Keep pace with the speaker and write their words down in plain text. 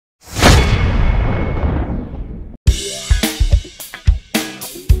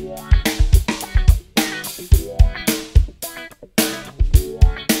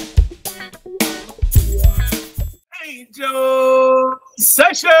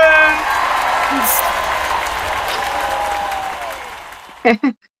Sessions.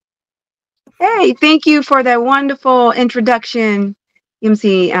 Hey, thank you for that wonderful introduction,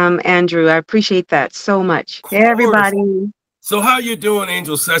 MC Andrew. I appreciate that so much. Hey, everybody. So how you doing,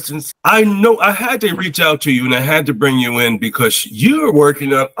 Angel Sessions? I know I had to reach out to you and I had to bring you in because you're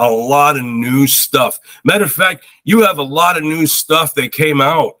working on a lot of new stuff. Matter of fact, you have a lot of new stuff that came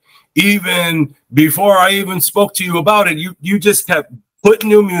out even before I even spoke to you about it. You just kept putting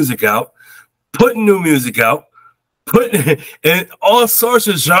new music out, putting in all sorts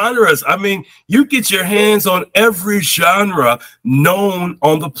of genres. I mean, you get your hands on every genre known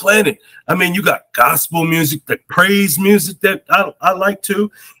on the planet. I mean, you got gospel music, the praise music that I like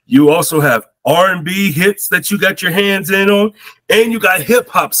too. You also have R&B hits that you got your hands in on, and you got hip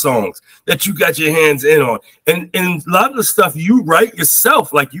hop songs that you got your hands in on. And a lot of the stuff you write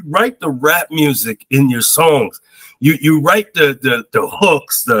yourself, like you write the rap music in your songs. You write the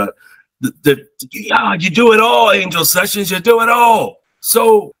hooks, you do it all, Angel Sessions. You do it all.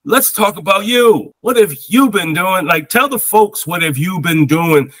 So let's talk about you. What have you been doing? Like, tell the folks, what have you been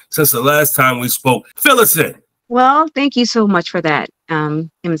doing since the last time we spoke? Fill us in. Well, thank you so much for that,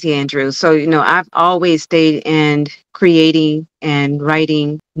 MC Andrew. So, I've always stayed in creating and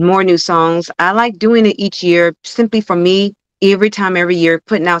writing more new songs. I like doing it each year simply for me. Every year,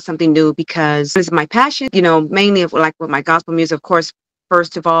 putting out something new because this is my passion, mainly like with my gospel music, of course.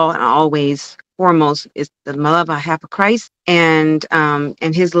 First of all, and always foremost is the love I have for Christ and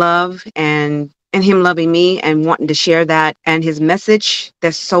his love and him loving me and wanting to share that and his message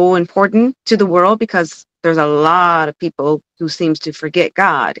that's so important to the world, because there's a lot of people who seems to forget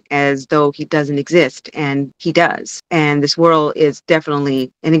God as though he doesn't exist, and he does. And this world is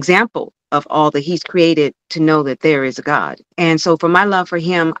definitely an example of all that he's created to know that there is a God. And so for my love for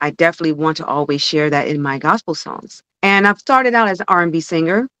him, I definitely want to always share that in my gospel songs. And I've started out as an R&B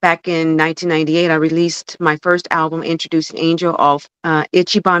singer. Back in 1998, I released my first album, Introducing Angel, off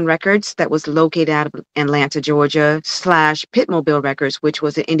Ichiban Records, that was located out of Atlanta, Georgia, / Pitmobile Records, which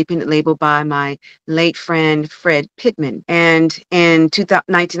was an independent label by my late friend, Fred Pittman. And in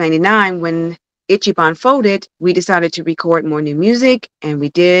 1999, when Ichiban folded, we decided to record more new music, and we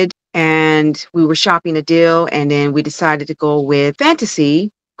did. And we were shopping a deal, and then we decided to go with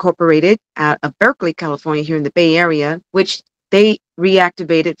Fantasy Incorporated out of Berkeley, California, here in the Bay Area, which they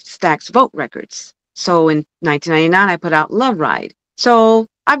reactivated Stax Vote Records. So in 1999, I put out Love Ride. So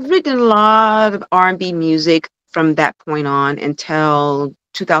I've written a lot of R&B music from that point on until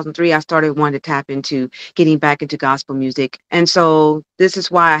 2003. I started wanting to tap into getting back into gospel music. And so this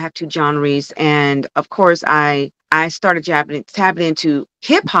is why I have two genres. And of course, I started tapping into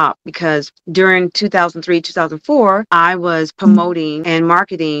hip hop because during 2003, 2004, I was promoting and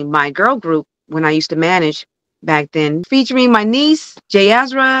marketing my girl group when I used to manage back then, featuring my niece,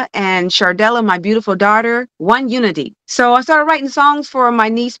 Jayazra, and Shardella, my beautiful daughter, One Unity. So I started writing songs for my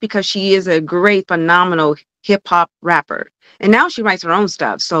niece because she is a great, phenomenal hip hop rapper. And now she writes her own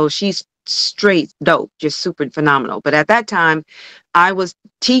stuff. So she's straight dope, just super phenomenal. But at that time, I was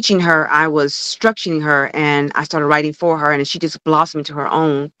teaching her, I was structuring her, and I started writing for her, and she just blossomed into her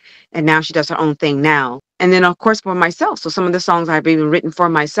own. And now she does her own thing now. And then, of course, for myself. So some of the songs I've even written for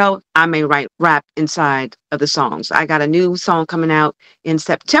myself, I may write rap inside of the songs. I got a new song coming out in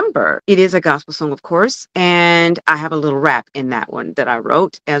September. It is a gospel song, of course. And I have a little rap in that one that I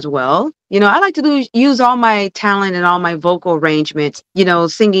wrote as well. I like to use all my talent and all my vocal arrangements,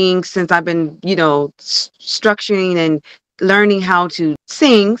 singing since I've been, structuring and learning how to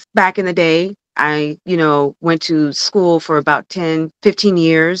sing back in the day. I, went to school for about 10, 15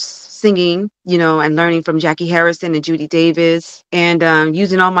 years singing, and learning from Jackie Harrison and Judy Davis, and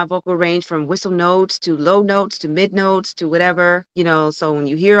using all my vocal range from whistle notes to low notes to mid notes to whatever, so when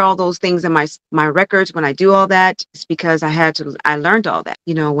you hear all those things in my records, when I do all that, it's because I learned all that,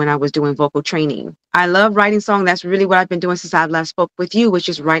 when I was doing vocal training. I love writing songs. That's really what I've been doing since I last spoke with you, which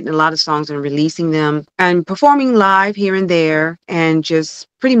is writing a lot of songs and releasing them and performing live here and there, and just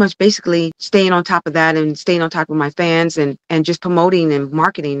pretty much basically staying on top of that and staying on top of my fans and just promoting and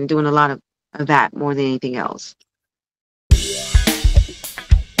marketing and doing a lot of that more than anything else.